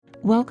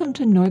Welcome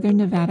to Northern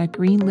Nevada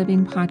Green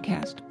Living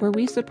Podcast, where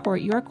we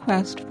support your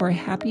quest for a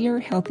happier,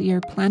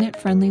 healthier,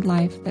 planet-friendly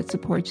life that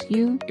supports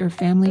you, your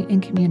family,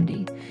 and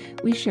community.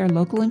 We share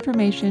local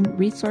information,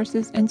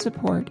 resources, and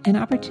support, and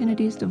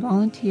opportunities to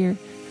volunteer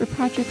for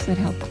projects that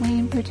help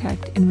clean,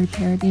 protect, and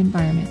repair the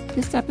environment.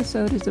 This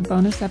episode is a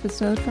bonus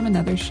episode from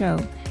another show.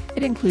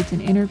 It includes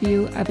an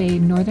interview of a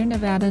Northern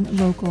Nevadan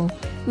local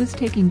who is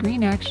taking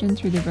green action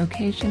through their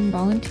vocation,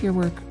 volunteer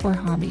work, or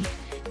hobby.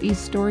 These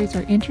stories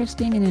are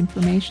interesting and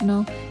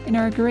informational and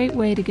are a great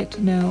way to get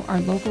to know our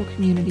local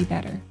community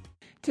better.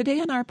 Today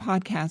on our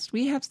podcast,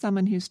 we have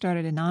someone who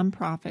started a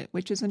nonprofit,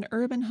 which is an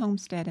urban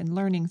homestead and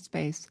learning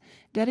space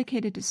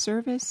dedicated to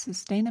service,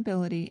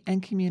 sustainability,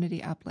 and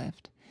community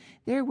uplift.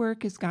 Their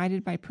work is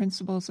guided by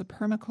principles of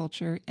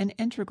permaculture and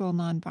integral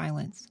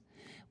nonviolence.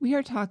 We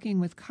are talking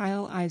with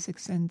Kyle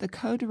Isaacson, the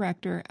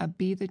co-director of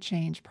Be the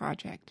Change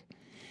Project.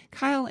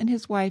 Kyle and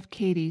his wife,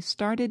 Katie,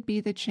 started Be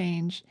the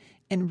Change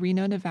in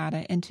Reno,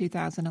 Nevada in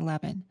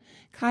 2011.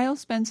 Kyle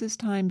spends his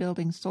time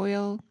building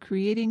soil,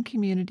 creating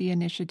community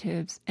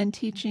initiatives, and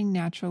teaching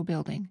natural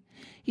building.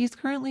 He's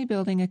currently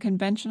building a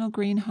conventional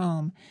green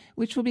home,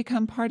 which will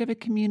become part of a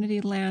community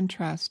land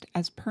trust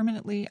as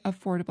permanently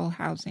affordable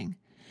housing.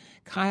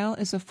 Kyle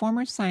is a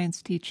former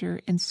science teacher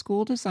and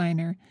school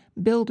designer,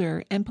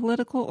 builder, and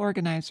political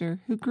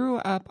organizer who grew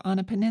up on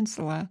a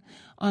peninsula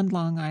on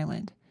Long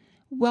Island.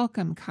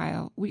 Welcome,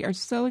 Kyle. We are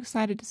so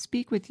excited to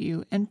speak with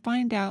you and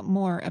find out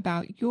more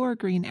about your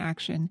green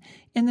action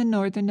in the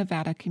Northern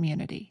Nevada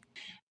community.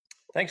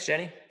 Thanks,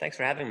 Jenny. Thanks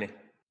for having me.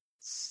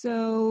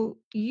 So,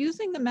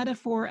 using the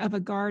metaphor of a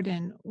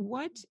garden,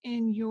 what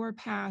in your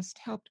past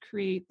helped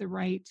create the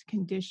right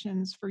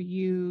conditions for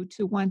you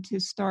to want to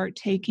start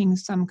taking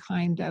some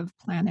kind of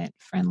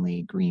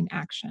planet-friendly green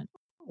action?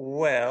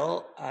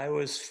 Well, I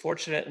was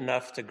fortunate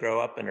enough to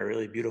grow up in a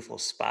really beautiful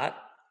spot,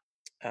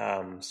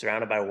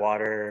 surrounded by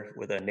water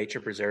with a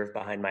nature preserve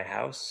behind my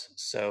house.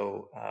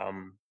 So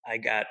I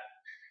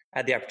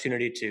had the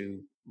opportunity to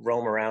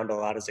roam around a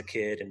lot as a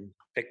kid and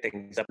pick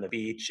things up on the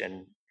beach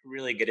and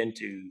really get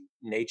into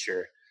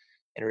nature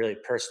in a really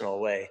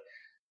personal way.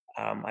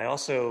 I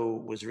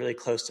also was really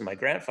close to my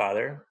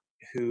grandfather,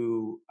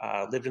 who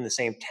lived in the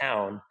same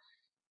town,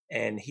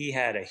 and he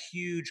had a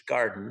huge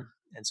garden,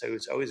 and so he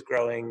was always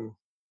growing,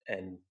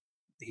 and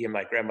he and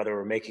my grandmother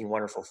were making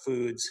wonderful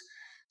foods.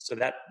 So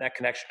that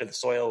connection to the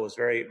soil was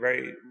very,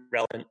 very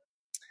relevant.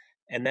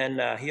 And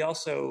then he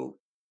also,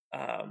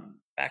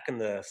 back in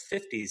the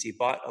 50s, he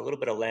bought a little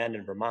bit of land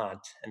in Vermont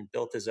and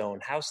built his own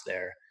house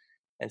there.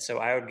 And so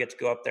I would get to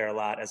go up there a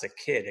lot as a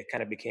kid. It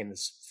kind of became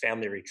this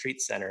family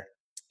retreat center,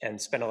 and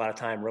spend a lot of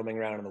time roaming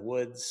around in the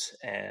woods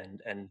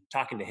and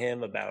talking to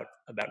him about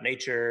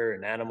nature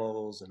and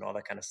animals and all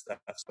that kind of stuff.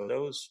 So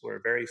those were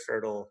very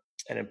fertile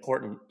and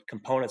important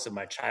components of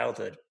my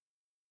childhood.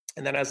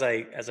 And then as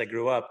I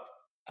grew up,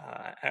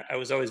 I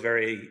was always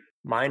very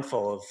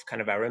mindful of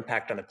kind of our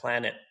impact on the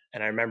planet.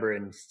 And I remember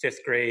in fifth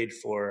grade,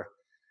 for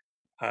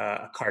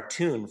a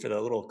cartoon for the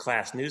little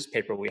class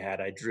newspaper we had,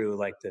 I drew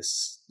like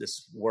this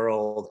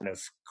world kind of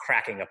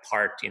cracking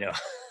apart,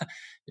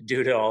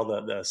 due to all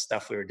the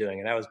stuff we were doing.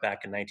 And that was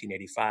back in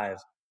 1985.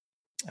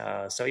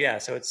 So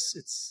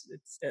it's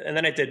and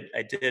then I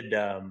did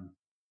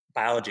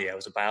biology. I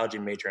was a biology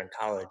major in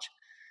college,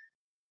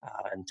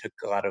 and took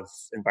a lot of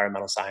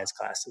environmental science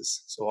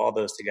classes. So all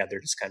those together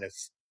just kind of,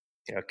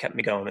 kept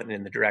me going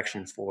in the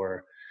direction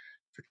for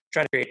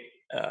trying to create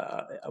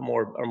a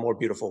more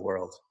beautiful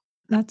world.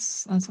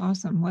 That's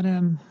awesome. What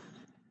an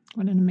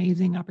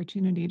amazing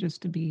opportunity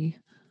just to be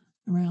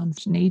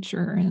around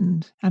nature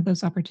and have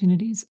those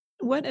opportunities.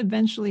 What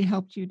eventually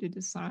helped you to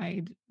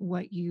decide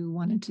what you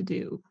wanted to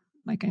do?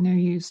 Like, I know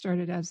you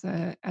started as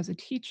a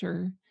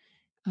teacher.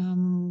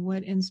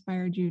 What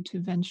inspired you to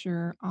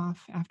venture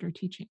off after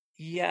teaching?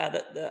 Yeah,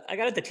 I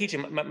got into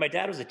teaching. My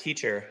dad was a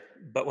teacher,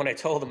 but when I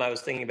told him I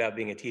was thinking about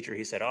being a teacher,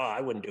 he said, "Oh,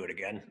 I wouldn't do it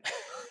again."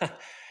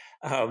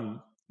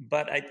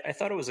 But I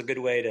thought it was a good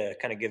way to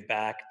kind of give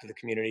back to the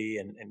community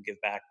and give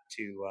back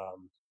to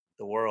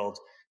the world,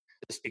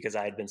 just because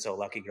I had been so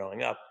lucky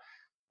growing up.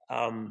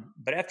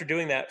 But after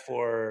doing that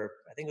for,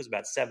 I think it was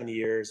about 7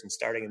 years, and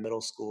starting in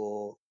middle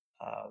school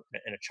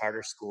in a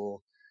charter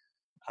school,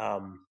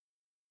 um,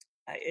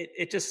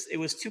 it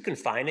was too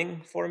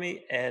confining for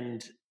me,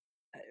 and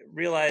I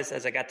realized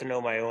as I got to know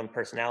my own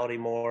personality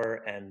more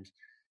and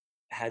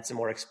had some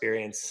more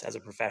experience as a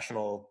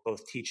professional,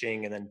 both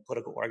teaching and then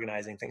political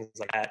organizing, things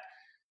like that,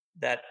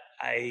 that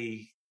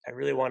I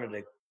really wanted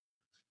to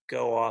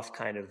go off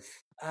kind of,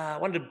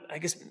 wanted to, I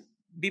guess,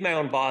 be my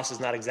own boss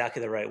is not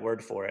exactly the right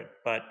word for it,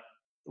 but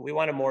we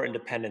wanted more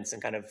independence in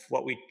kind of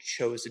what we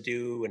chose to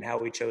do and how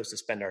we chose to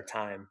spend our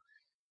time,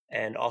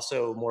 and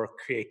also more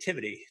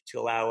creativity to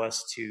allow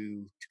us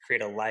to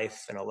create a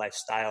life and a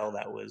lifestyle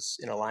that was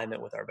in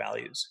alignment with our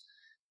values.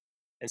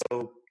 And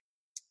so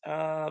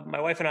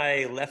my wife and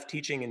I left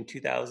teaching in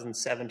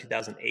 2007,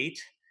 2008,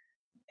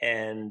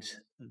 and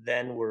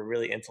then were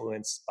really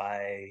influenced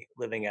by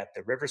living at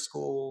the River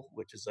School,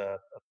 which is a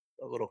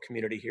little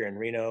community here in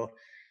Reno,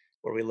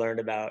 where we learned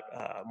about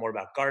more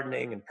about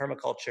gardening and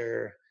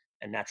permaculture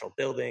and natural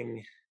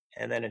building.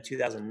 And then in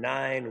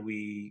 2009,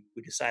 we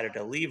decided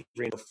to leave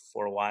Reno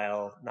for a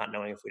while, not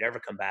knowing if we'd ever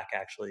come back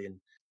actually, and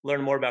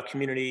learn more about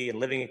community and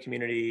living in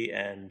community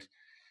and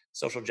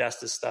social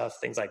justice stuff,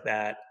 things like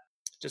that.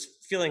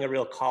 Just feeling a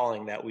real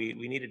calling that we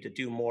needed to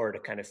do more to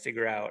kind of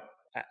figure out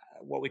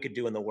what we could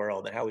do in the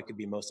world and how we could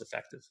be most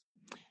effective.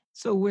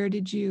 So where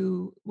did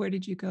you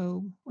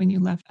go when you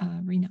left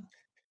Reno?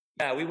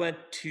 Yeah, we went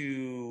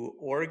to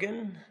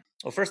Oregon.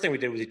 Well, first thing we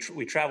did was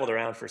we traveled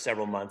around for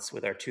several months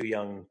with our two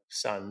young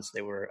sons.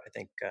 They were, I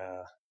think,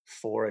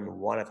 4 and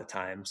 1 at the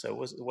time, so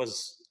it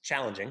was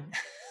challenging.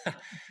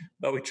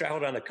 But we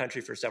traveled around the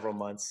country for several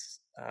months.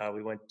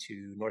 We went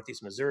to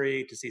Northeast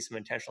Missouri to see some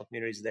intentional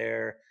communities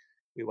there.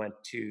 We went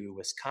to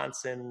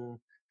Wisconsin,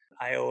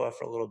 Iowa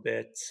for a little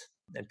bit.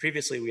 And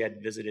previously we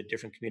had visited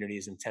different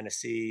communities in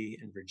Tennessee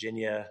and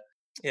Virginia.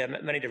 Yeah,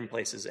 many different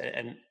places.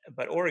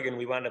 But Oregon,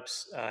 we wound up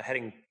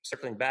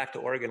circling back to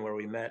Oregon, where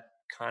we met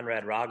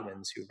Conrad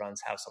Rogmans, who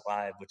runs House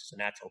Alive, which is a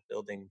natural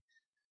building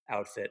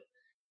outfit.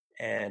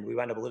 And we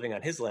wound up living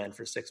on his land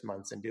for 6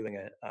 months and doing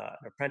an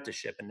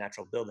apprenticeship in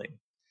natural building.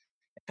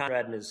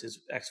 Conrad and his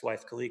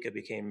ex-wife, Kalika,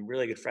 became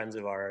really good friends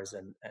of ours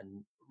and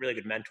really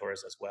good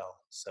mentors as well.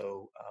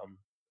 So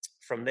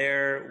from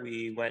there,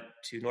 we went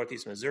to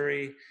Northeast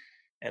Missouri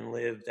and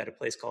lived at a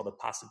place called the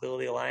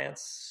Possibility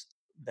Alliance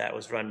that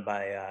was run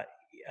by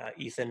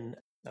Ethan.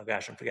 Oh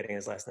gosh, I'm forgetting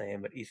his last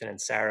name, but Ethan and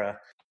Sarah.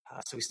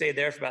 So we stayed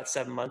there for about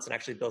 7 months and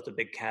actually built a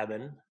big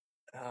cabin.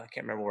 I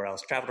can't remember where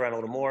else. Traveled around a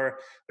little more,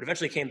 but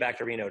eventually came back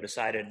to Reno.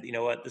 Decided, you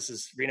know what,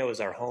 Reno is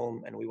our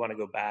home, and we want to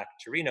go back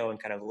to Reno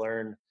and kind of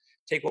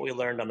take what we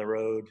learned on the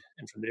road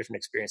and from the different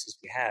experiences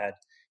we had,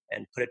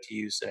 and put it to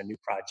use in a new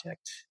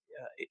project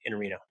in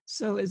Reno.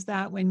 So is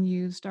that when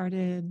you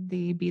started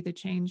the Be the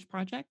Change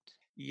project?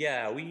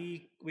 Yeah,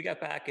 we got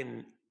back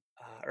in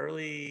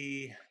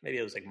early, maybe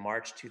it was like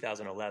March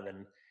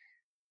 2011,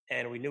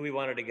 and we knew we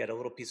wanted to get a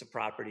little piece of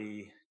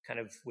property kind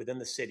of within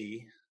the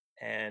city,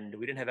 and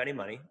we didn't have any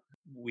money.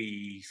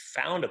 We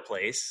found a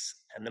place,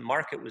 and the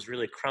market was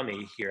really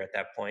crummy here at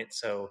that point,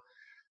 so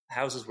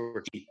houses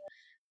were cheap.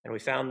 And we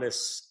found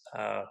this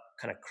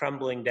kind of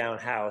crumbling down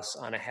house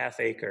on a half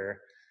acre,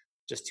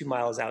 just 2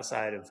 miles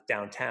outside of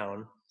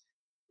downtown.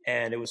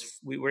 And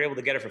we were able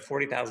to get it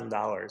for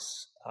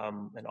 $40,000.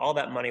 And all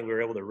that money we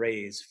were able to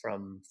raise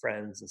from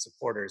friends and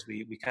supporters.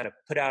 We kind of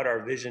put out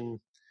our vision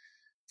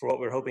for what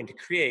we were hoping to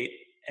create,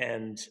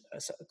 and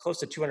close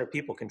to 200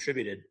 people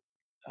contributed,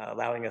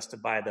 allowing us to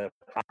buy the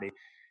property.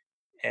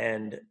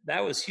 And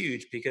that was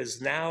huge because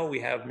now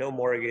we have no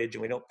mortgage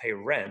and we don't pay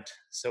rent.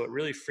 So it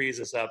really frees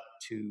us up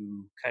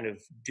to kind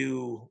of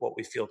do what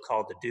we feel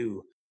called to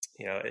do,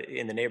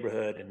 in the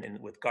neighborhood and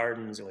with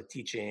gardens and with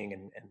teaching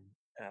and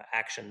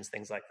actions,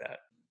 things like that.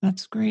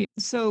 That's great.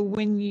 So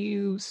when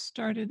you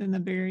started in the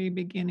very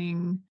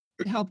beginning,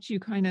 it helped you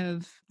kind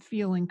of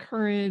feel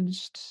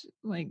encouraged,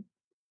 like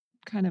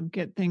kind of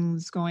get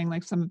things going,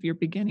 like some of your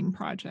beginning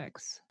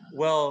projects?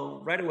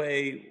 Well, right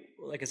away,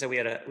 like I said, we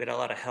had a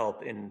lot of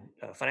help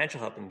financial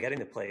help in getting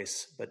the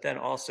place, but then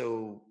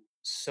also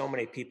so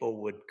many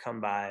people would come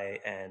by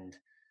and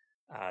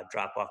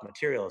drop off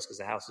materials because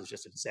the house was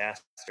just a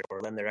disaster,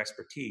 or lend their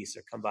expertise,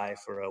 or come by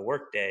for a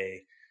work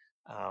day.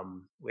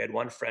 We had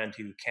one friend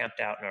who camped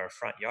out in our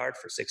front yard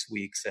for 6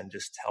 weeks and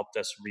just helped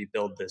us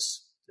rebuild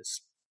this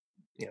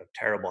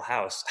terrible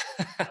house.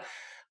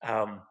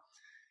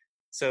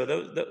 So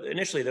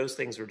initially those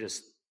things were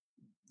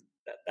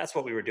that's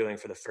what we were doing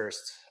for the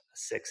first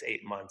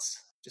 6-8 months,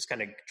 just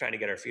kind of trying to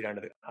get our feet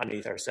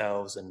underneath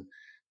ourselves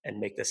and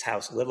make this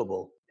house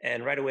livable.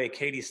 And right away,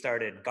 Katie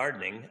started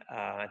gardening.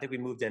 I think we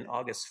moved in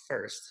August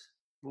 1st.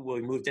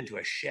 We moved into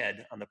a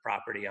shed on the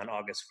property on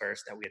August 1st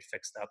that we had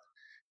fixed up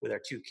with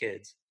our 2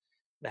 kids.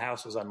 The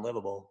house was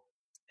unlivable.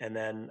 And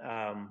then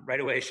right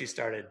away, she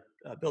started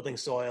building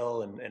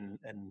soil and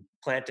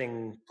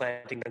planting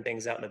different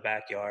things out in the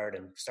backyard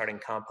and starting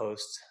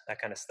compost,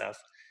 that kind of stuff.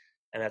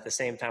 And at the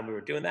same time we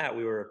were doing that,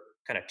 we were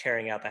kind of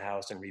tearing out the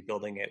house and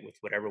rebuilding it with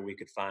whatever we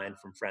could find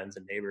from friends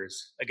and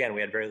neighbors. Again,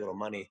 we had very little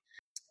money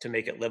to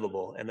make it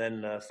livable. And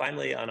then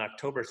finally on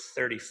October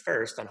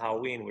 31st, on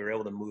Halloween, we were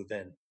able to move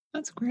in.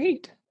 That's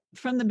great.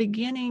 From the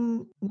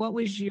beginning, what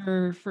was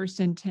your first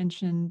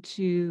intention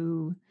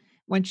to,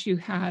 once you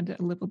had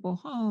a livable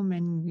home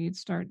and you'd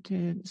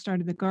started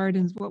the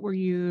gardens, what were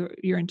your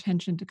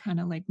intention to kind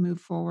of like move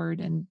forward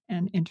and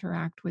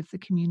interact with the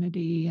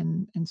community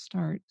and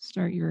start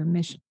your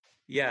mission?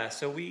 Yeah,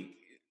 so we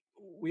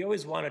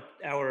always wanted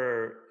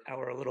our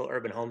little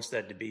urban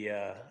homestead to be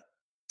a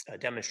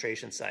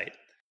demonstration site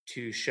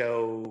to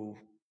show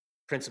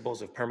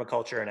principles of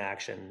permaculture in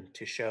action,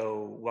 to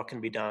show what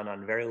can be done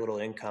on very little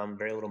income,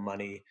 very little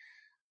money,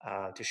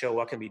 to show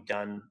what can be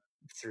done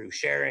through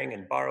sharing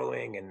and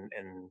borrowing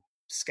and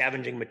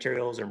scavenging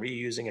materials and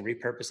reusing and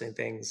repurposing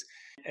things.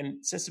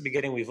 And since the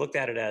beginning, we've looked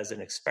at it as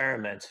an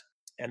experiment.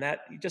 And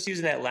that just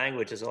using that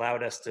language has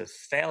allowed us to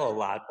fail a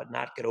lot, but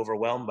not get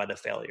overwhelmed by the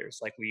failures.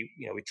 Like we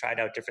tried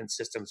out different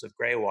systems of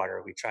gray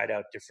water. We tried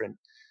out different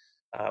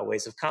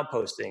ways of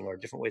composting or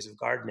different ways of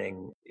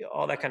gardening,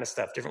 all that kind of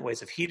stuff, different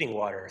ways of heating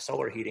water,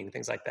 solar heating,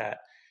 things like that.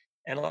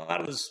 And a lot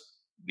of those,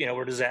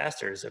 were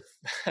disasters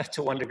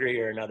to one degree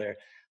or another.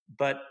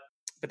 But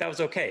that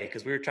was okay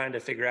because we were trying to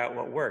figure out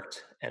what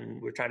worked, and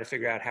we were trying to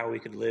figure out how we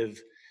could live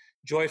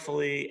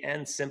joyfully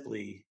and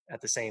simply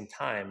at the same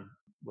time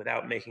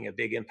without making a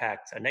big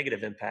impact, a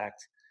negative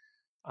impact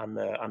on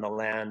the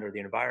land or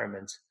the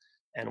environment,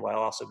 and while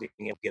also being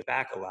able to give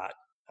back a lot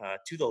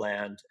to the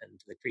land and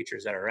to the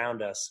creatures that are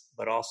around us,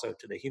 but also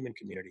to the human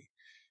community.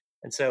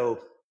 And so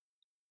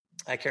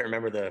I can't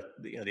remember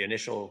the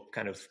initial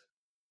kind of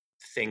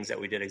things that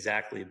we did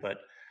exactly, but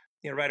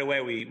right away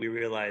we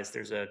realized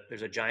there's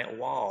a giant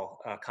wall,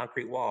 a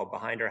concrete wall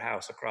behind our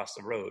house across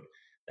the road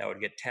that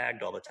would get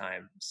tagged all the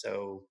time.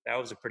 So that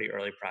was a pretty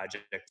early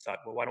project. I thought,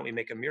 well, why don't we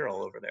make a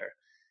mural over there?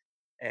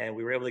 And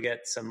we were able to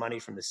get some money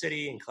from the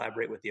city and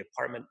collaborate with the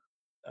apartment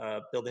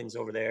buildings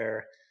over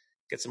there,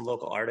 get some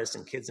local artists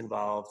and kids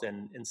involved.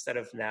 And instead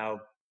of now,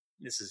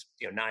 this is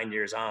 9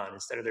 years on,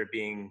 instead of there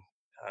being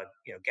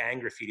gang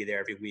graffiti there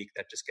every week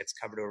that just gets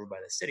covered over by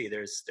the city,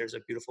 there's a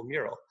beautiful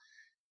mural.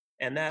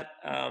 And that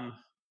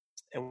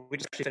and we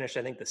just actually finished,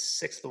 I think, the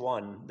sixth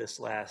one this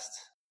last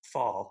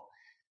fall,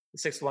 the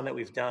sixth one that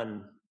we've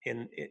done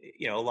in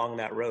along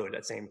that road,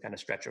 that same kind of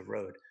stretch of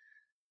road.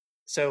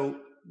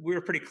 So we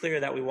were pretty clear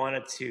that we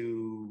wanted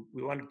to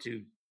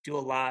do a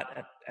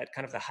lot at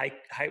kind of the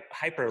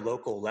hyper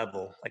local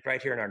level, like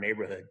right here in our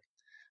neighborhood.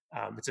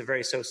 It's a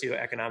very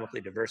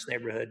socioeconomically diverse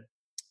neighborhood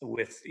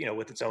with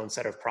its own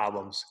set of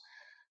problems.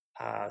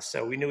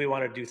 So we knew we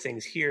wanted to do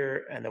things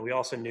here, and then we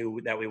also knew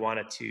that we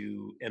wanted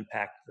to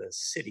impact the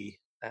city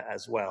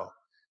as well.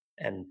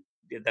 And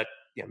that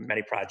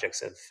many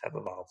projects have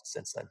evolved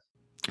since then.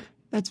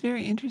 That's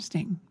very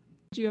interesting.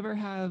 Did you ever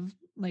have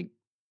like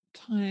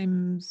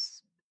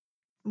times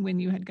when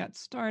you had got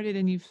started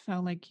and you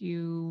felt like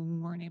you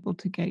weren't able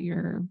to get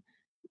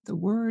the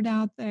word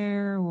out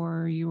there,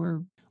 or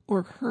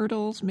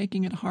hurdles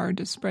making it hard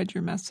to spread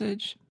your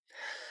message?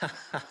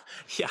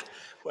 Yeah,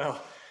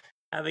 well,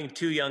 having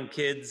two young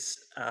kids,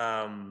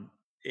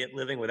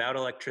 living without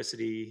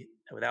electricity,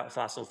 without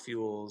fossil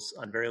fuels,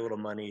 on very little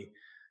money,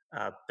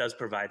 does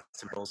provide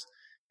some hurdles.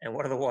 And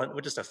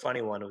just a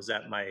funny one, was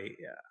that my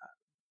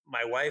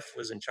wife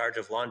was in charge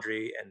of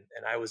laundry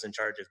and I was in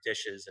charge of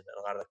dishes and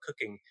a lot of the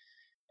cooking.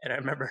 And I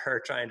remember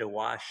her trying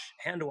to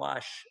hand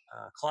wash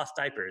cloth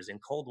diapers in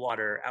cold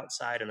water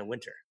outside in the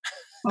winter.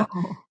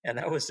 And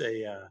that was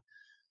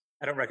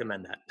I don't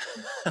recommend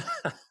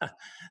that.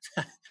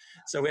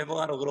 So we have a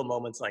lot of little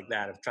moments like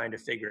that of trying to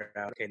figure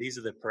out, okay, these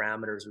are the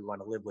parameters we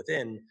want to live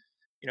within.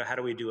 How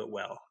do we do it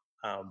well?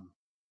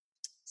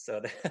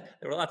 So there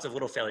were lots of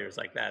little failures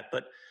like that,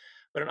 but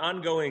an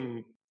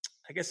ongoing,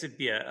 I guess it'd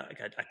be a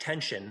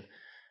tension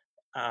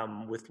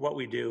with what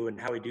we do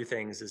and how we do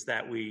things, is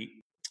that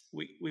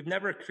we've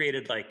never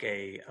created like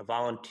a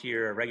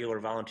regular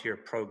volunteer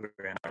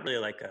program, not really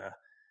like a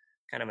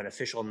kind of an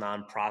official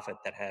nonprofit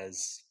that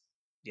has,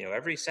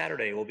 every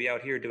Saturday we'll be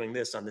out here doing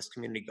this on this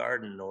community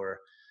garden, or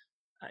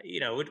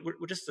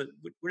we're just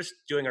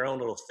doing our own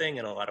little thing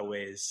in a lot of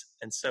ways.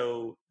 And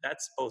so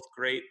that's both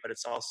great, but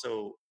it's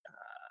also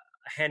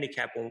a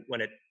handicap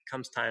when it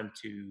comes time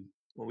to,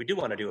 when we do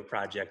want to do a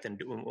project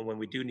and when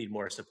we do need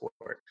more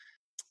support.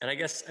 And I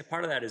guess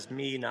part of that is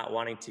me not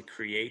wanting to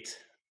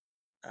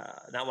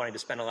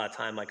spend a lot of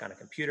time like on a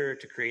computer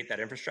to create that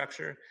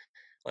infrastructure.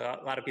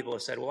 A lot of people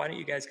have said, well, why don't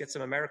you guys get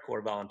some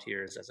AmeriCorps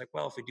volunteers? I was like,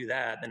 well, if we do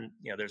that, then,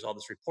 there's all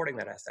this reporting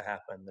that has to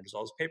happen. There's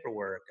all this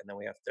paperwork, and then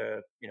we have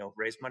to,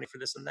 raise money for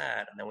this and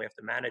that. And then we have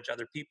to manage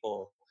other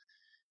people.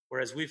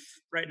 Whereas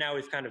right now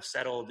we've kind of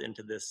settled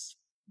into this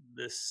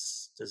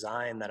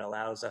design that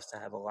allows us to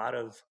have a lot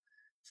of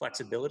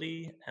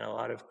flexibility and a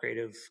lot of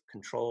creative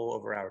control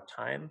over our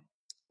time,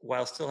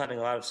 while still having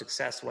a lot of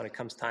success when it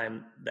comes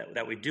time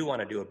that we do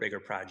want to do a bigger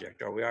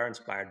project, or we are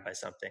inspired by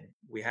something.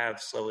 We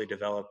have slowly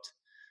developed,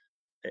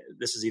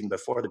 this is even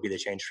before the Be the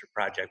Change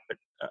project, but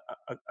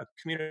a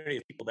community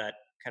of people that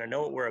kind of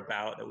know what we're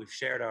about, that we've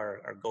shared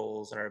our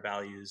goals and our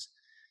values,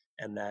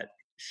 and that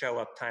show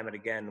up time and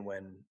again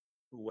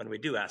when we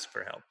do ask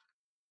for help.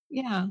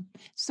 Yeah.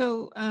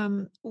 So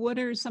what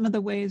are some of the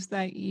ways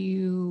that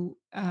you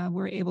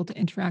were able to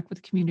interact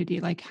with community?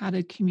 Like, how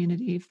did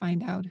community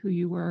find out who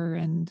you were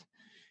and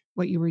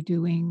what you were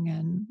doing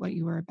and what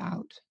you were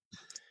about?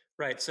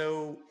 Right.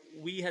 So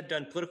we had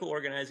done political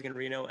organizing in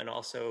Reno, and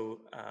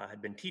also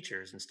had been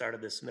teachers and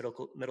started this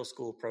middle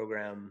school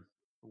program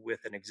with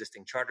an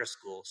existing charter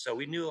school. So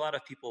we knew a lot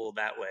of people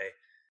that way.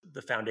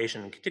 The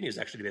foundation continues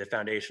actually to be the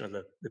foundation of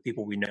the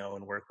people we know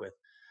and work with.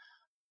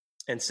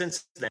 And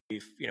since then,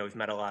 we've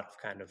met a lot of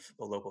kind of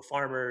the local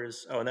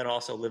farmers. Oh, and then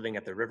also living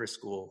at the river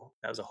school,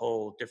 that was a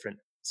whole different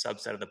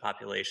subset of the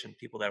population,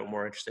 people that were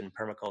more interested in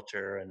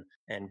permaculture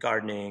and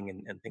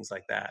gardening and things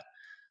like that.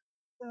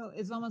 So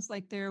it's almost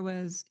like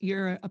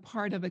you're a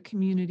part of a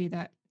community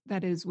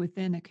that is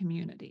within a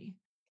community.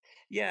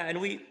 Yeah,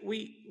 and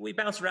we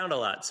bounce around a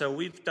lot. So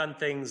we've done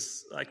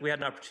things like we had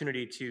an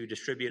opportunity to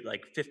distribute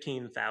like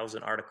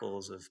 15,000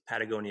 articles of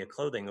Patagonia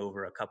clothing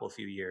over a couple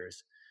few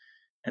years,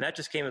 and that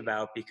just came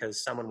about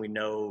because someone we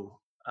know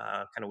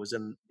kind of was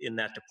in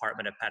that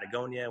department at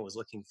Patagonia, was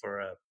looking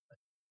for a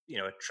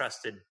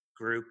trusted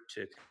group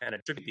to kind of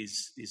distribute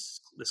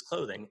this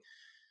clothing,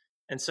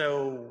 and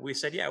so we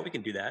said, yeah, we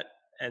can do that.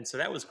 And so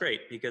that was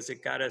great because it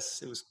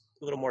was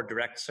a little more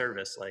direct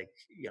service. Like,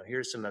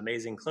 here's some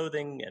amazing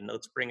clothing and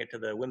let's bring it to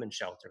the women's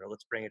shelter, or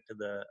let's bring it to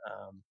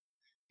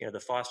the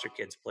foster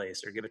kids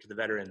place, or give it to the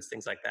veterans,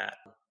 things like that.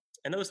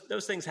 And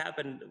those things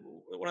happen.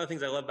 One of the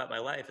things I love about my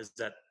life is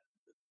that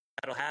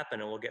that'll happen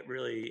and we'll get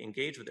really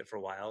engaged with it for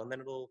a while. And then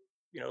it'll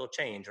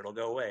change or it'll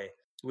go away.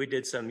 We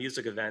did some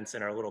music events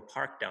in our little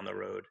park down the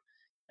road.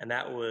 And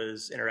that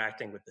was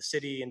interacting with the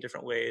city in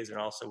different ways and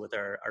also with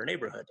our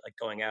neighborhood, like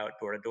going out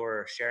door to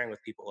door, sharing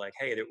with people like,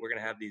 hey, we're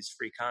going to have these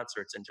free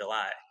concerts in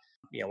July.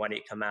 Why don't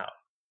you come out?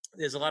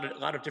 There's a lot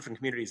of different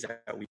communities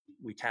that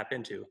we tap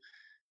into.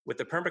 With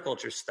the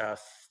permaculture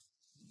stuff,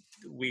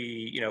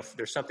 if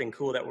there's something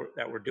cool that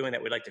we're doing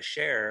that we'd like to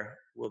share,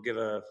 we'll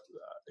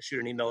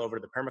shoot an email over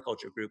to the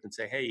permaculture group and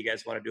say, hey, you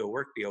guys want to do a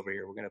work bee over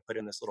here? We're going to put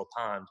in this little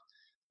pond,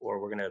 or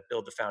we're going to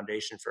build the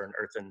foundation for an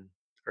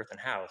earthen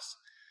house.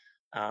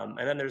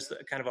 And then there's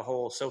kind of a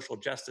whole social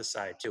justice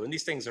side too. And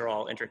these things are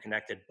all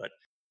interconnected, but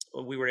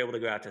we were able to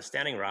go out to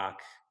Standing Rock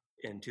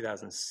in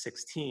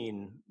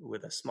 2016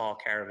 with a small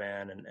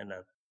caravan and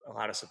a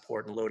lot of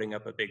support and loading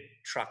up a big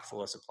truck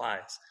full of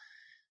supplies.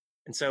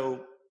 And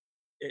so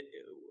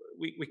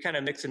we kind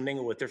of mix and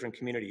mingle with different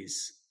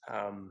communities,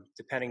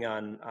 depending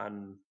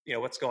on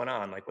what's going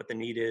on, like what the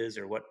need is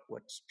or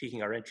what's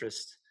piquing our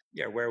interest,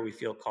 where we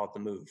feel called to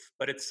move.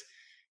 But it's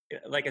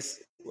like you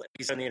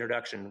said in the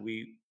introduction,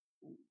 we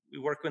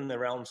work in the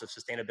realms of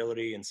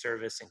sustainability and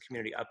service and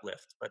community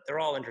uplift, but they're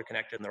all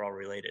interconnected and they're all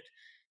related.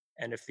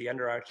 And if the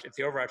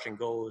overarching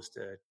goal is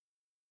to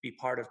be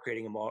part of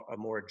creating a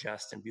more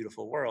just and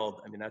beautiful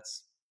world, I mean,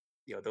 that's,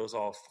 those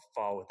all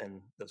fall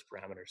within those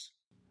parameters.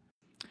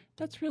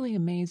 That's really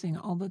amazing,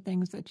 all the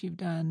things that you've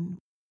done.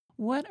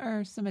 What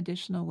are some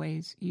additional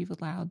ways you've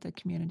allowed the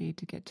community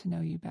to get to know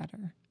you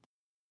better?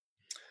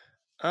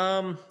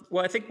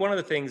 Well, I think one of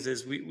the things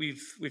is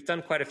we've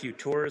done quite a few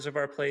tours of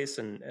our place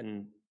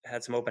and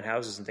had some open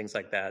houses and things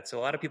like that. So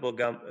a lot of people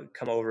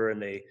come over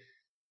and they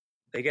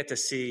get to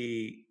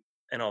see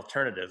an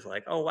alternative,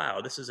 like, oh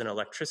wow, this is an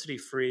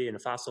electricity-free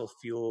and fossil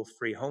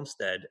fuel-free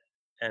homestead,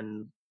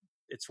 and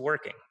it's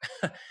working.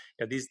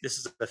 This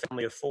is a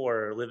family of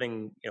 4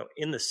 living,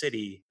 in the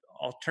city,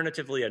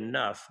 alternatively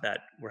enough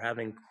that we're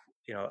having,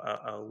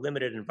 a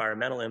limited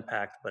environmental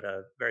impact, but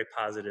a very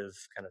positive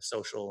kind of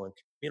social and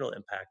communal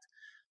impact.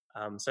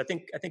 So I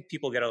think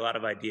people get a lot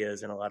of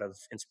ideas and a lot of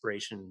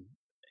inspiration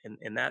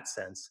in that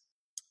sense.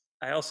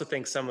 I also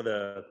think some of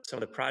the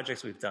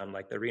projects we've done,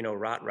 like the Reno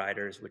Rot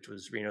Riders, which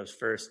was Reno's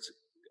first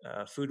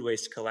food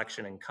waste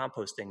collection and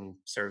composting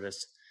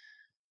service.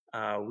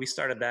 We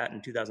started that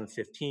in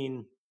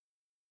 2015.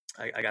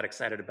 I got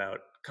excited about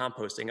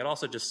composting. And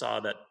also just saw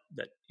that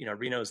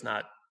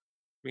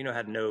Reno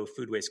had no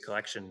food waste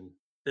collection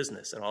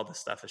business, and all this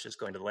stuff is just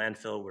going to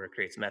landfill where it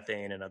creates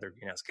methane and other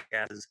greenhouse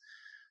gases.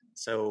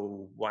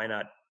 So why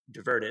not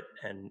divert it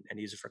and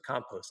use it for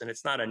compost? And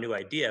it's not a new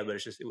idea, but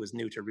it was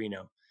new to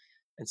Reno.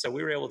 And so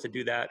we were able to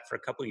do that for a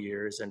couple of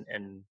years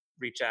and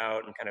reach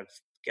out and kind of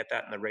get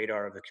that in the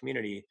radar of the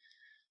community.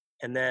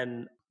 And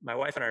then my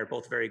wife and I are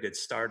both very good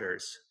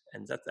starters.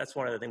 And that's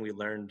one of the things we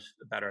learned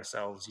about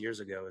ourselves years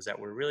ago, is that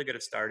we're really good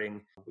at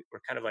starting.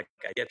 We're kind of like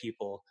idea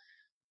people.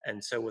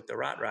 And so with the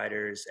Rot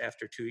Riders,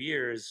 after 2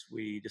 years,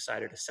 we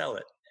decided to sell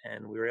it.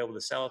 And we were able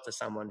to sell it to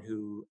someone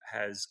who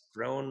has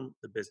grown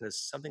the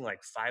business something like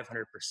 500%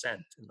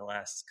 in the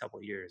last couple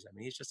of years. I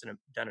mean, he's just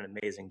done an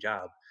amazing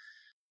job.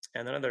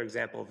 And another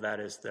example of that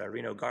is the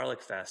Reno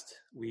Garlic Fest.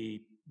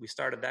 We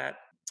started that,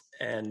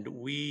 and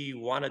we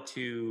wanted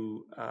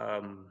to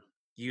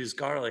use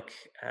garlic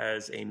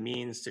as a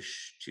means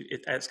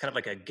it's kind of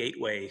like a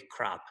gateway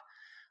crop.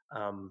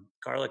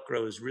 Garlic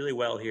grows really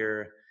well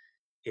here.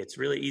 It's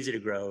really easy to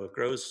grow. It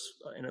grows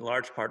in a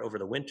large part over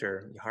the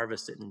winter. You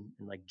harvest it in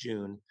like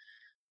June.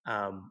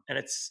 And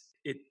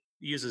it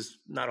uses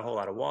not a whole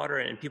lot of water,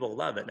 and people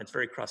love it, and it's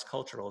very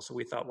cross-cultural. So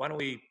we thought, why don't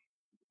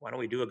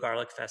we do a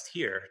garlic fest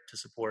here to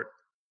support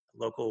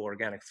local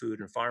organic food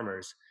and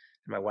farmers?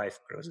 And my wife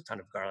grows a ton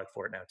of garlic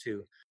for it now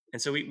too.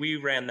 And so we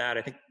ran that.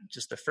 I think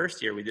just the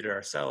first year we did it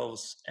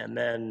ourselves, and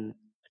then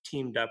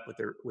teamed up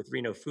with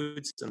Reno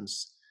Food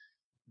Systems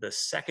the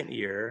second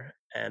year,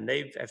 and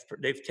they've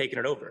taken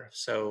it over.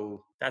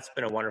 So that's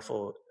been a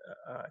wonderful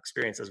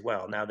experience as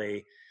well. Now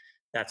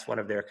that's one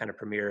of their kind of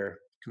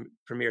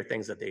premier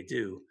things that they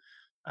do,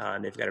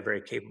 and they've got a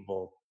very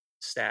capable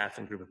staff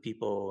and group of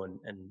people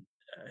and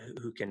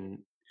who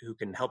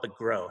can help it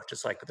grow,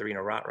 just like the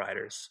Reno Rot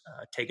Riders,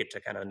 take it to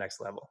kind of the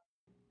next level.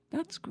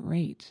 That's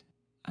great.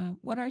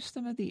 What are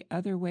some of the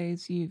other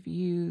ways you've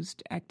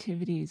used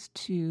activities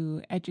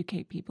to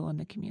educate people in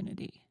the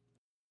community?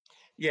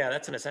 Yeah,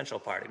 that's an essential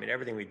part. I mean,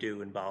 everything we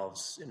do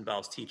involves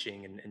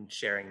teaching and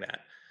sharing that.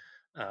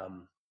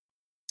 Um,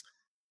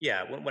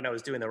 yeah, when I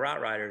was doing the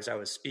Route Riders, I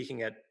was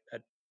speaking at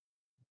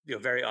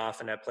very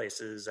often at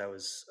places. I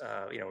was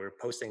we were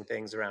posting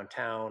things around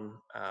town,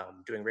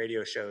 doing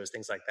radio shows,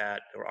 things like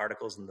that, or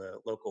articles in the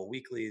local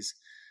weeklies.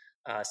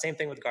 Same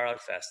thing with Garlic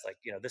Fest. Like,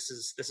 this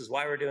is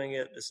why we're doing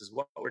it. This is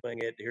what we're doing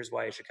it. Here's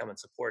why you should come and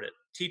support it.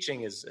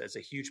 Teaching is a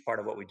huge part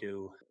of what we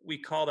do. We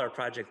called our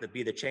project the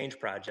Be the Change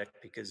Project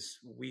because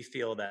we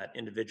feel that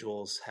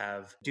individuals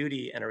have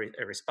duty and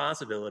a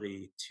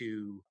responsibility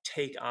to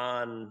take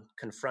on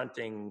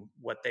confronting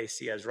what they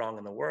see as wrong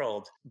in the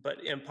world.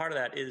 And part of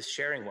that is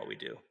sharing what we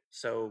do.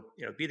 So,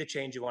 be the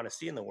change you want to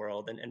see in the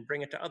world and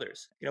bring it to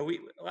others. We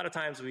a lot of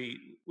times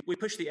we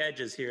push the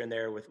edges here and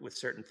there with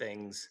certain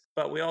things,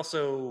 but we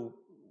also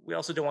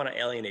don't want to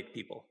alienate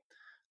people.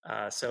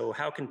 So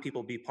how can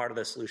people be part of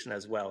the solution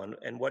as well?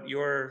 And what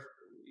your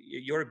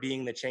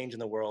being the change in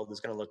the world is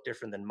going to look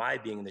different than my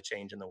being the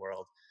change in the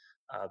world,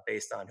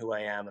 based on who I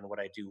am and what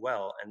I do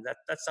well. And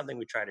that's something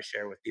we try to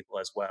share with people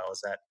as well,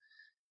 is that,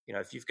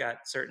 if you've got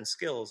certain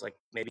skills, like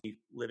maybe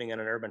living in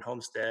an urban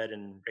homestead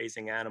and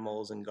raising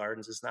animals and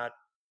gardens is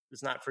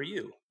not for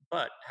you,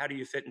 but how do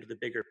you fit into the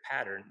bigger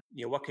pattern?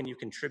 What can you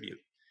contribute?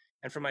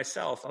 And for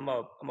myself, I'm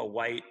a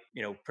white,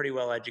 pretty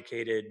well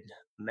educated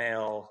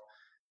male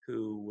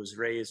who was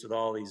raised with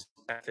all these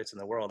benefits in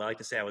the world. I like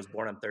to say I was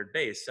born on third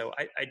base. So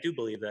I do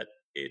believe that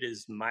it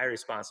is my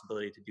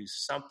responsibility to do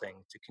something,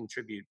 to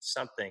contribute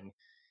something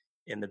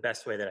in the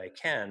best way that I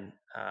can,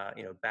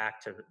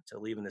 back to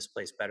leaving this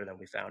place better than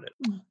we found it.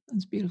 Oh,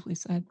 that's beautifully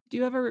said. Do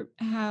you ever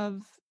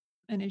have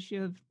an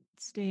issue of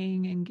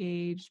staying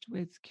engaged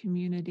with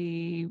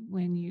community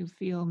when you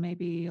feel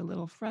maybe a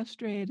little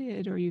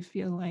frustrated, or you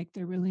feel like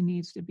there really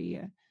needs to be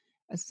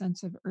a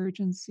sense of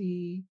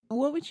urgency?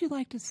 What would you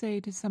like to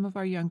say to some of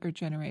our younger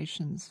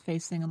generations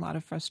facing a lot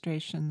of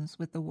frustrations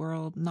with the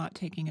world not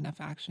taking enough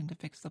action to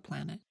fix the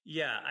planet?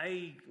 Yeah,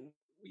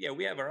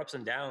 we have our ups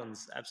and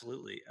downs,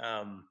 absolutely.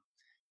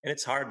 And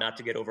it's hard not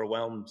to get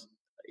overwhelmed.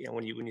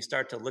 When you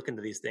start to look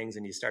into these things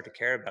and you start to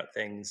care about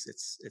things,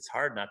 it's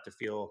hard not to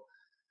feel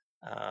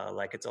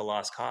like it's a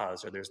lost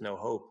cause or there's no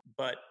hope.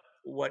 But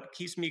what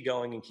keeps me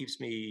going and keeps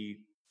me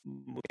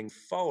moving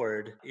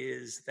forward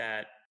is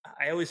that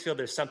I always feel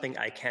there's something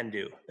I can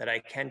do, that I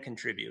can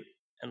contribute.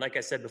 And like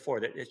I said before,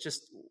 that it's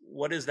just,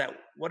 what is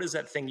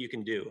that thing you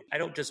can do? I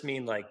don't just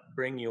mean like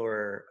bring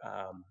your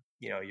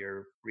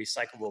your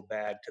recyclable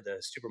bag to the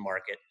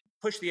supermarket.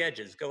 Push the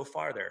edges, go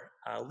farther,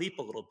 leap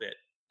a little bit.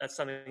 That's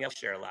something else I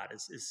share a lot.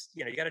 Is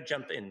you got to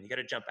jump in, you got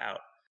to jump out.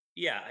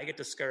 Yeah, I get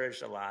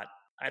discouraged a lot.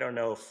 I don't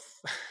know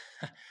if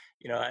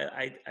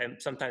I'm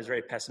sometimes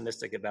very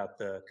pessimistic about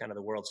the kind of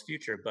the world's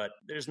future, but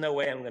there's no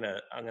way I'm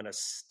gonna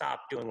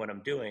stop doing what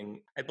I'm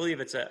doing. I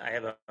believe I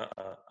have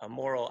a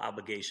moral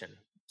obligation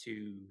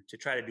to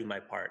try to do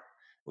my part.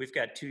 We've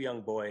got two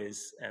young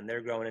boys, and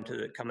they're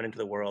coming into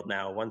the world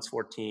now. One's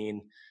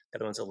 14, the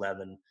other one's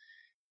 11.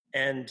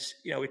 And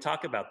we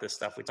talk about this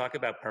stuff. We talk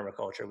about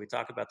permaculture. We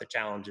talk about the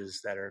challenges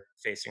that are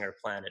facing our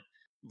planet.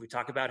 We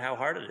talk about how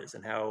hard it is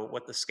and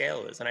what the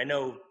scale is. And I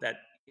know that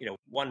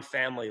one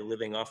family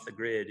living off the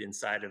grid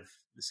inside of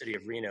the city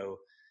of Reno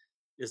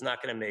is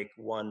not going to make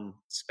one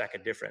speck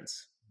of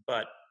difference.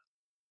 But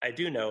I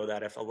do know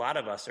that if a lot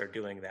of us are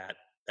doing that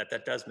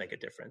does make a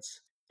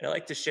difference. And I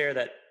like to share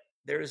that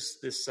there's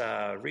this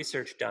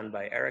research done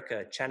by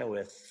Erica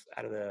Chenoweth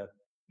out of the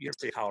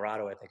University of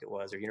Colorado, I think it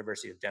was, or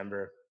University of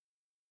Denver.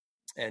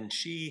 And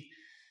she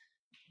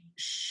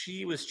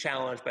was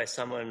challenged by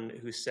someone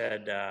who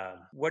said,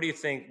 where do you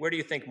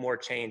think more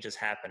change has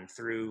happened,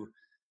 through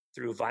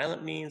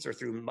violent means or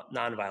through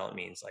nonviolent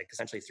means, like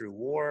essentially through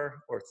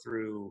war or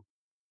through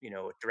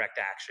direct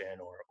action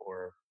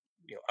or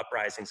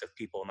uprisings of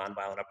people,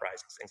 nonviolent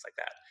uprisings, things like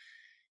that?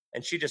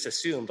 And she just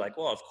assumed, like,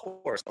 well, of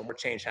course more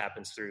change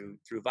happens through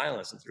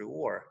violence and through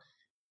war.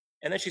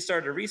 And then she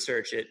started to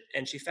research it,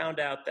 and she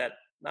found out that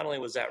not only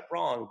was that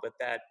wrong, but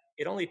that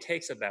it only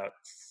takes about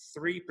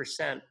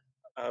 3%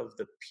 of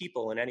the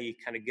people in any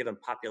kind of given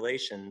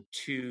population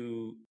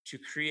to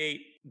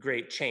create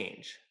great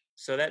change.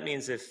 So that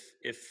means if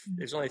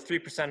there's only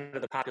 3%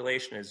 of the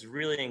population is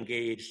really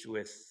engaged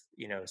with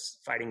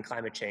fighting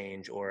climate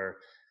change or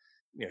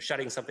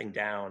shutting something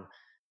down,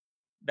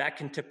 that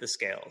can tip the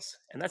scales,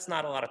 and that's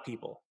not a lot of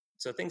people.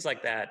 So things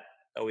like that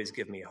always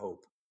give me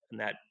hope, and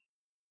that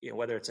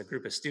whether it's a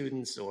group of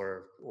students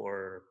or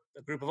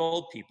a group of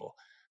old people,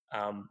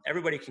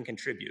 everybody can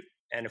contribute.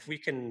 And if we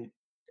can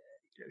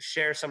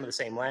share some of the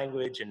same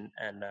language and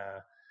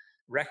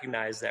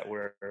recognize that a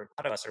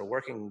lot of us are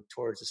working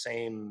towards the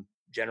same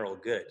general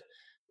good,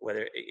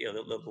 whether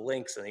the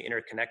links and the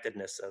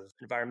interconnectedness of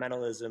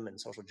environmentalism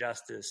and social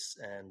justice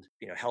and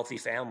healthy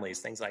families,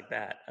 things like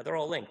that, they're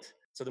all linked.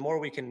 So the more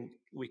we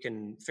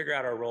can figure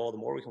out our role, the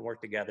more we can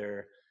work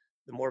together,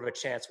 the more of a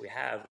chance we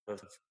have of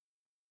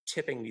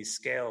tipping these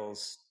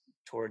scales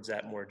towards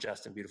that more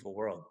just and beautiful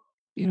world.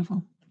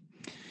 Beautiful.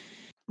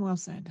 Well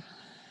said.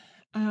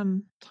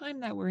 The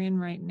times that we're in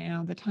right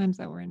now,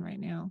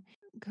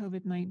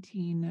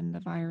 COVID-19 and the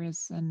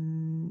virus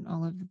and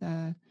all of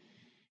the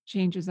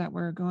changes that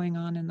were going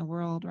on in the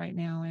world right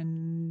now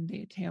in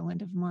the tail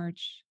end of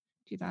March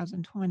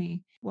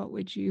 2020, what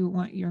would you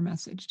want your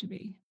message to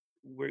be?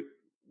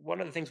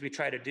 One of the things we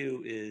try to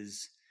do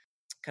is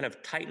kind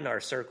of tighten our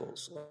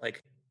circles.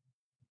 Like,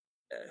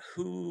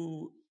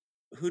 who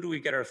do we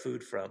get our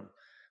food from?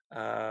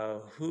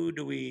 Who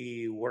do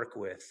we work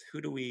with?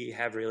 Who do we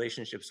have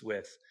relationships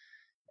with?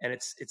 And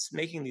it's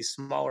making these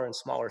smaller and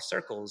smaller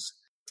circles.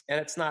 And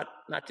it's not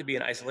to be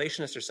an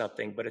isolationist or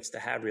something, but it's to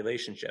have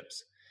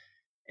relationships.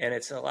 And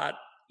it's a lot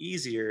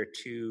easier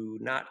to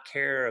not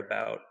care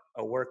about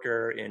a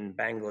worker in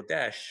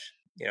Bangladesh.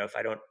 If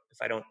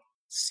I don't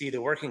see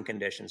the working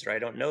conditions, or I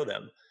don't know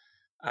them,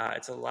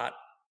 it's a lot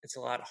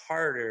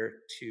harder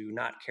to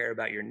not care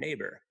about your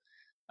neighbor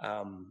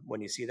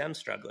when you see them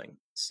struggling.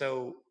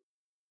 So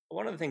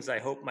one of the things I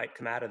hope might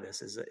come out of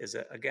this is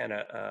again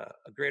a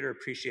greater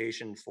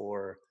appreciation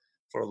for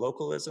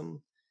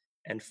localism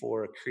and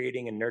for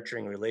creating and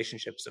nurturing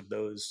relationships of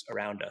those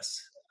around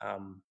us,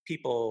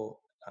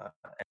 people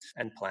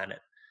and planet.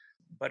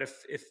 But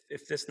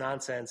if this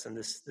nonsense and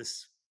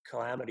this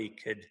calamity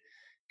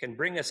can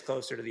bring us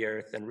closer to the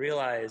earth and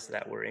realize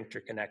that we're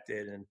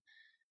interconnected,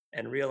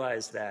 and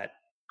realize that,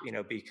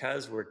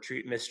 because we're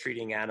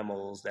mistreating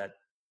animals, that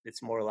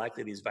it's more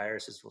likely these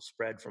viruses will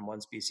spread from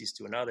one species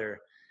to another.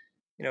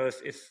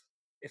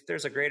 If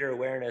there's a greater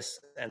awareness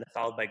and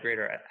followed by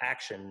greater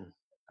action,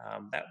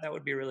 that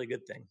would be a really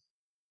good thing.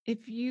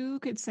 If you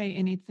could say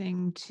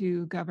anything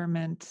to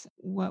government,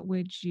 what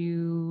would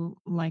you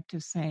like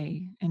to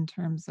say in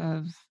terms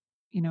of,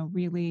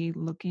 really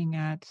looking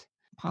at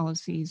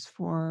policies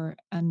for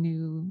a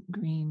new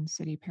green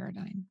city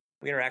paradigm?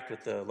 We interact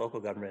with the local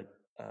government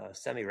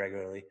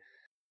semi-regularly.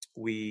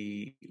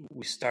 We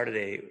started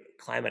a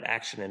climate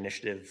action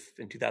initiative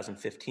in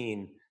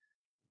 2015,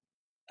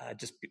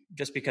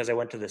 just because I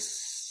went to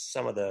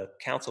some of the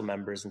council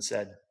members and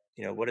said,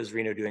 what is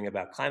Reno doing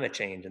about climate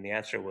change? And the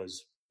answer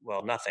was,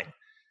 well, nothing.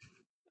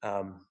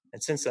 And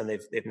since then,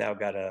 they've now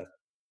got a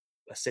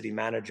city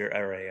manager,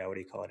 or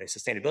a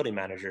sustainability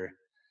manager,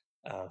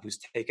 who's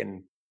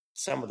taken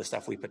some of the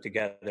stuff we put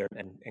together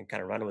and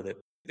kind of run with it.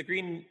 The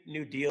Green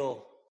New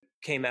Deal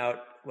came out,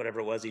 whatever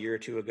it was, a year or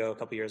two ago, a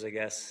couple years, I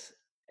guess.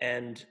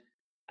 And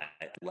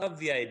I love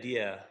the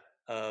idea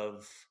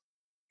of,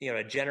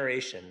 a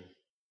generation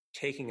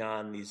taking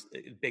on these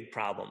big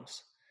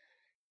problems.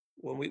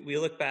 When we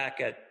look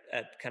back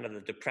at kind of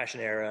the Depression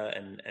era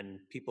and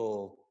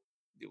people,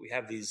 we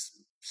have these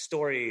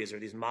stories or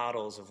these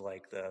models of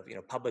like the,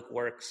 public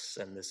works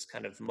and this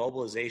kind of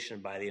mobilization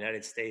by the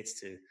United States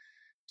to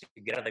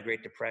get out of the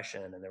Great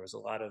Depression. And there was a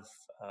lot of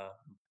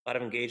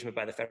engagement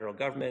by the federal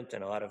government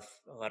and a lot of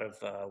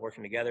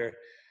working together.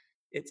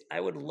 I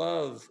would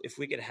love if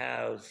we could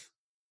have,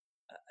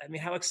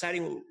 how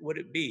exciting would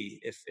it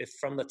be if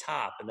from the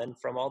top and then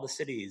from all the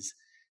cities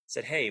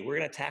said, hey, we're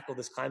going to tackle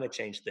this climate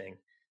change thing.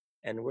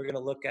 And we're going to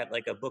look at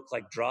like a book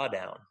like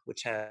Drawdown,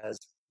 which has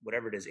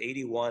whatever it is,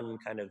 81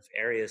 kind of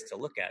areas to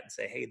look at and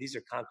say, hey, these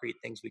are concrete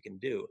things we can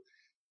do.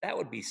 That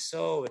would be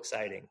so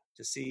exciting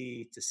to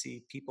see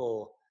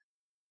people,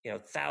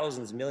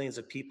 thousands, millions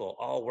of people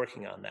all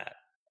working on that,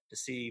 to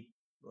see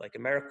like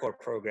AmeriCorps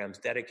programs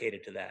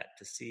dedicated to that,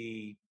 to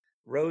see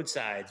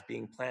roadsides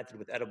being planted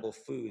with edible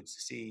foods,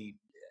 to see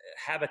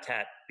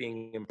habitat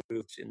being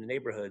improved in the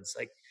neighborhoods.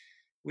 Like,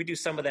 we do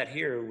some of that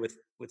here with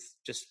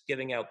just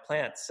giving out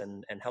plants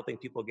and helping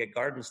people get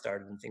gardens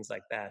started and things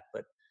like that.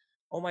 But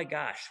oh my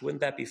gosh, wouldn't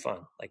that be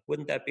fun? Like,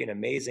 wouldn't that be an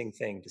amazing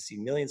thing to see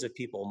millions of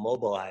people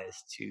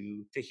mobilized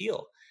to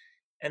heal?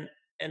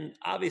 And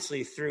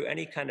obviously, through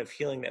any kind of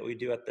healing that we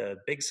do at the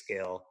big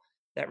scale,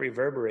 that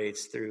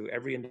reverberates through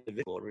every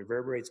individual. It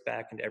reverberates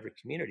back into every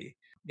community.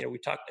 We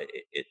talk,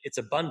 it's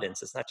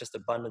abundance. It's not just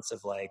abundance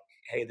of like,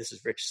 hey, this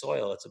is rich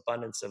soil. It's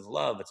abundance of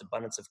love. It's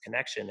abundance of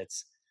connection.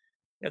 It's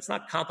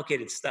not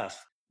complicated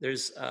stuff.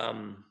 There's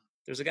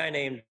a guy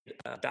named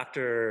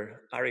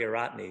Dr.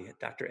 Ariyaratne,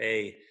 Dr.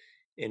 A,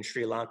 in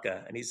Sri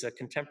Lanka, and he's a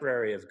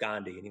contemporary of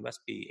Gandhi, and he must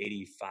be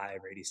 85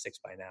 or 86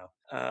 by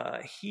now.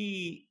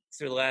 He,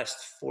 through the last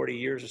 40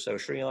 years or so,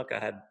 Sri Lanka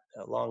had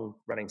a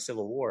long-running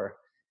civil war,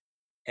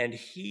 and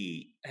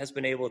he has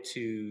been able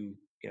to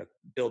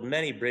build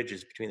many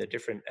bridges between the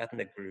different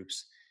ethnic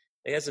groups.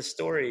 He has a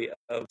story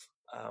of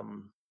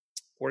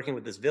working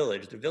with this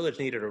village. The village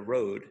needed a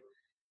road,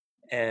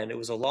 and it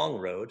was a long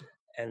road,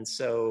 and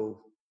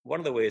so one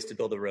of the ways to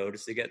build a road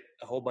is to get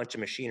a whole bunch of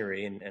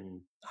machinery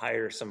and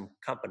hire some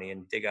company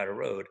and dig out a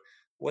road.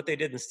 What they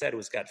did instead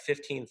was got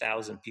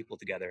 15,000 people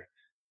together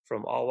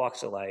from all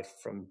walks of life,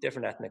 from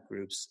different ethnic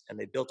groups, and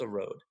they built a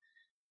road.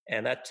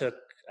 And that took,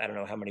 I don't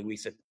know how many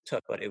weeks it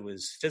took, but it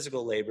was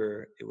physical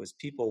labor. It was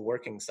people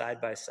working side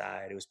by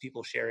side. It was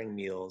people sharing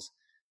meals.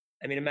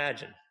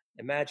 Imagine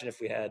if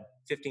we had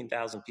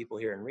 15,000 people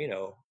here in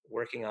Reno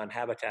working on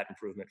habitat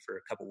improvement for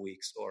a couple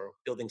weeks, or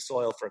building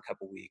soil for a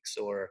couple weeks,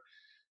 or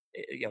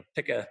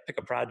pick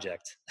a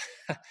project.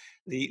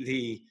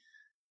 The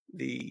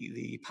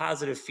the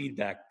positive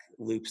feedback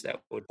loops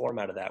that would form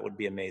out of that would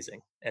be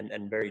amazing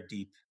and very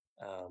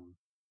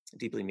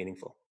deeply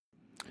meaningful.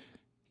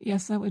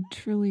 Yes, that would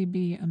truly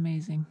be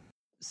amazing.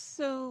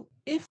 So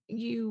if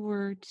you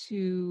were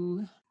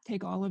to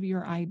take all of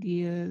your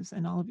ideas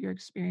and all of your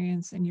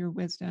experience and your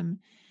wisdom,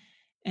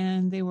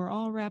 and they were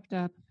all wrapped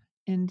up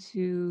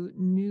into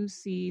new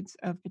seeds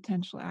of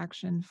potential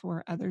action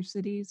for other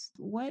cities,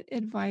 what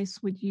advice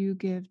would you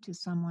give to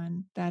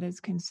someone that is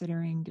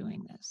considering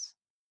doing this?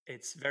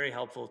 It's very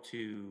helpful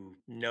to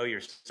know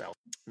yourself.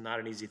 Not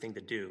an easy thing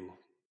to do,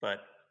 but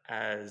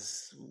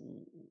as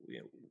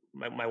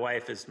my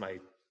wife is my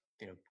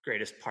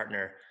greatest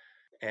partner,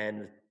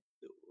 and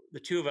the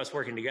two of us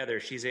working together,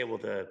 she's able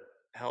to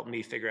help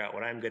me figure out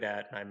what I'm good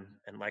at,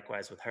 and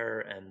likewise with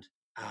her, and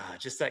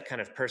just that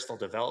kind of personal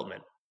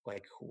development.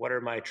 Like, what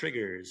are my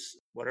triggers?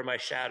 What are my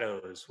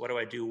shadows? What do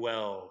I do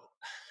well?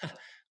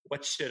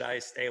 What should I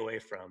stay away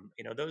from?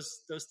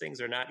 Those things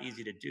are not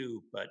easy to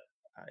do, but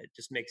it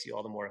just makes you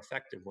all the more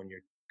effective when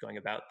you're going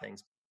about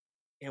things.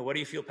 What do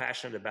you feel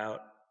passionate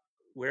about?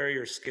 Where are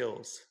your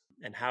skills,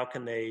 and how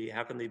can they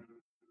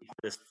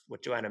this,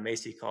 what Joanna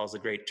Macy calls the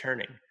great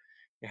turning?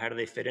 How do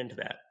they fit into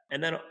that?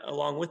 And then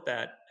along with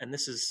that, and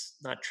this is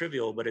not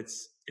trivial, but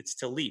it's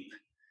to leap.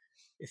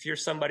 If you're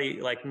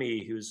somebody like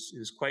me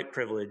who's quite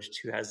privileged,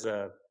 who has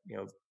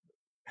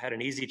had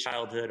an easy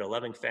childhood, a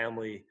loving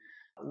family,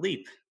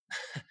 leap.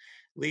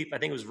 Leap. I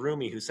think it was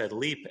Rumi who said,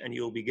 "Leap and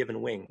you will be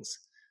given wings."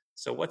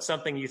 So what's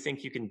something you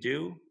think you can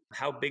do?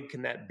 How big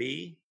can that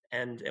be?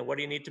 And what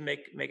do you need to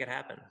make it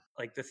happen?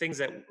 Like a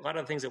lot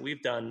of the things that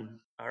we've done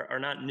are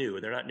not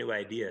new. They're not new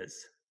ideas,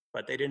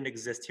 but they didn't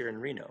exist here in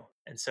Reno.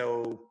 And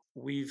so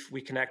we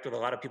connect with a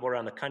lot of people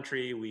around the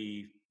country.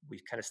 We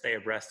kind of stay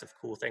abreast of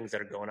cool things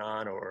that are going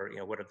on, or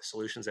what are the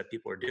solutions that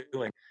people are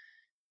doing,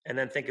 and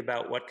then think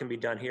about what can be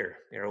done here.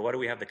 What do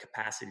we have the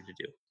capacity to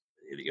do?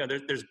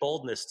 There's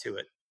boldness to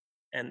it,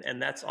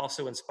 and that's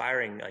also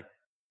inspiring. Like,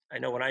 I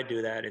know when I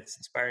do that, it's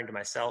inspiring to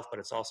myself, but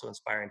it's also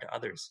inspiring to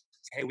others.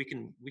 Hey, we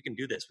can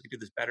do this. We can do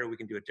this better. We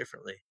can do it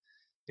differently.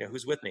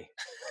 Who's with me?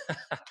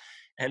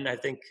 And I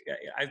think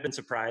I've been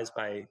surprised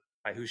by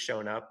who's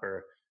shown up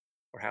or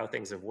how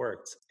things have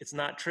worked. It's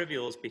not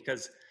trivial,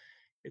 because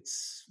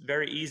it's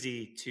very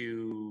easy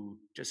to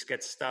just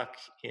get stuck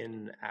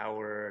in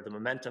the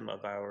momentum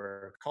of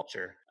our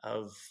culture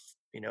of,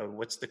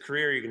 what's the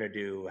career you're going to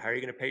do? How are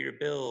you going to pay your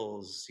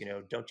bills?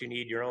 Don't you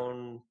need your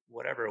own,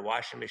 whatever,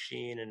 washing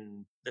machine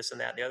and this and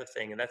that and the other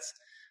thing? And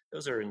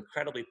those are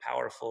incredibly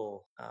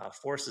powerful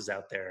forces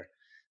out there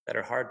that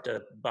are hard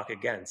to buck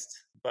against.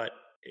 But,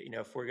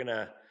 if we're going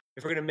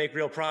to make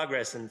real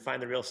progress and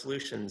find the real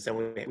solutions, then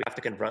we have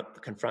to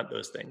confront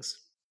those things.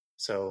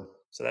 So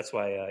that's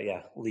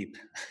why, leap.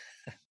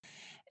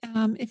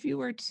 If you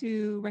were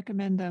to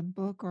recommend a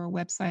book or a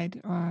website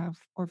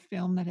or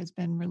film that has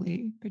been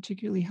really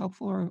particularly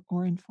helpful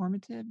or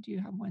informative, do you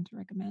have one to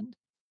recommend?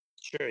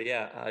 Sure,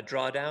 yeah.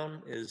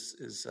 Drawdown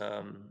is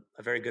a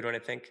very good one, I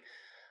think.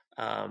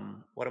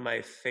 One of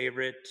my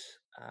favorite,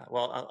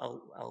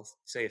 I'll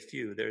say a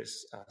few.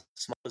 There's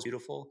Small is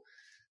Beautiful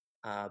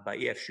by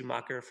E.F.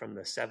 Schumacher from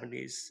the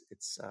 70s.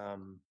 It's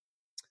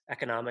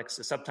economics.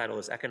 The subtitle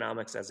is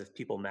Economics as if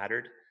People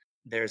Mattered.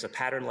 There's a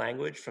Pattern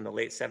Language from the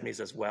late 70s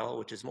as well,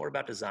 which is more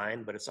about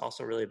design, but it's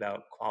also really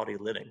about quality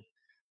living.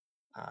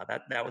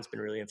 That one's been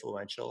really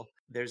influential.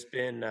 There's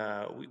been,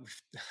 a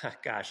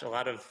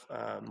lot of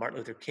Martin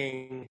Luther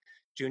King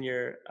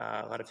Jr.,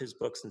 a lot of his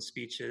books and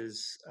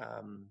speeches,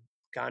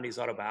 Gandhi's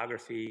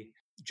autobiography,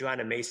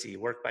 Joanna Macy,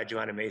 work by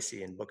Joanna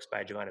Macy and books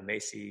by Joanna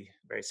Macy,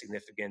 very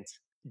significant.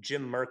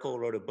 Jim Merkel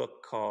wrote a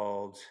book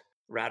called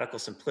Radical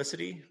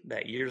Simplicity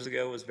that years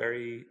ago was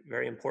very,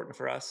 very important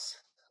for us.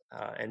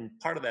 And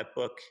part of that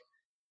book,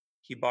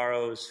 he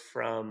borrows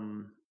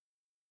from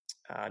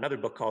another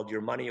book called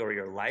Your Money or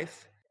Your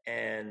Life.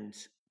 And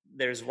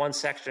there's one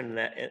section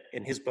that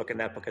in his book and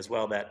that book as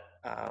well that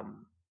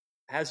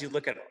has you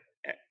look at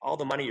all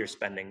the money you're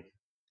spending,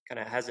 kind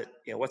of has it,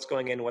 what's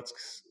going in,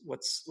 what's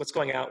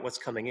going out, what's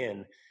coming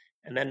in,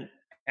 and then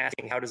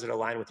asking how does it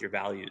align with your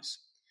values.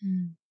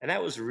 And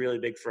that was really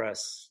big for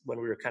us when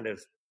we were kind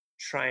of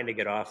trying to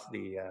get off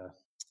the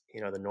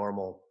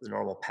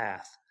normal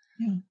path.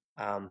 Yeah.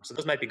 So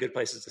those might be good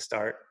places to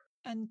start.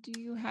 And do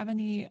you have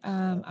any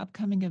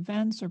upcoming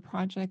events or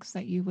projects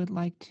that you would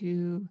like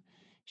to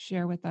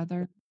share with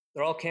others?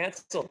 They're all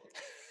canceled.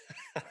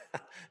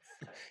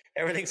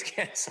 Everything's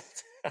canceled.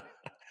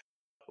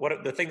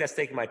 The thing that's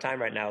taking my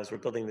time right now is we're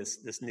building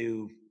this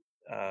new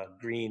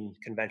green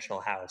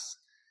conventional house,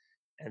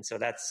 and so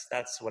that's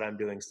what I'm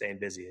doing, staying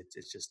busy.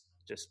 It's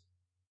just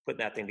putting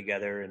that thing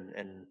together,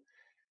 and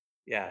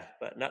yeah,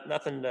 but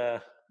nothing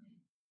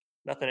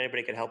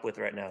anybody can help with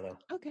right now, though.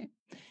 Okay.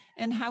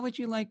 And how would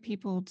you like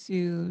people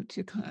to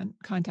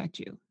contact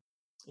you?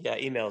 Yeah,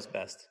 email is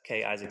best.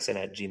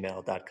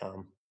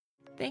 kisaacson@gmail.com.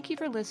 Thank you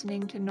for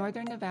listening to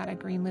Northern Nevada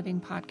Green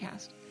Living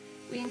Podcast.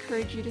 We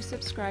encourage you to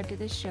subscribe to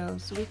this show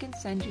so we can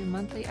send you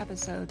monthly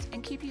episodes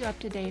and keep you up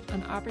to date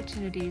on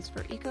opportunities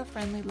for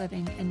eco-friendly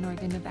living in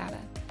Northern Nevada.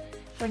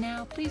 For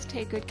now, please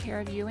take good care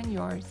of you and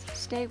yours,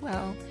 stay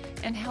well,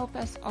 and help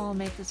us all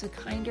make this a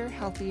kinder,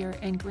 healthier,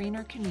 and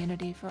greener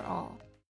community for all.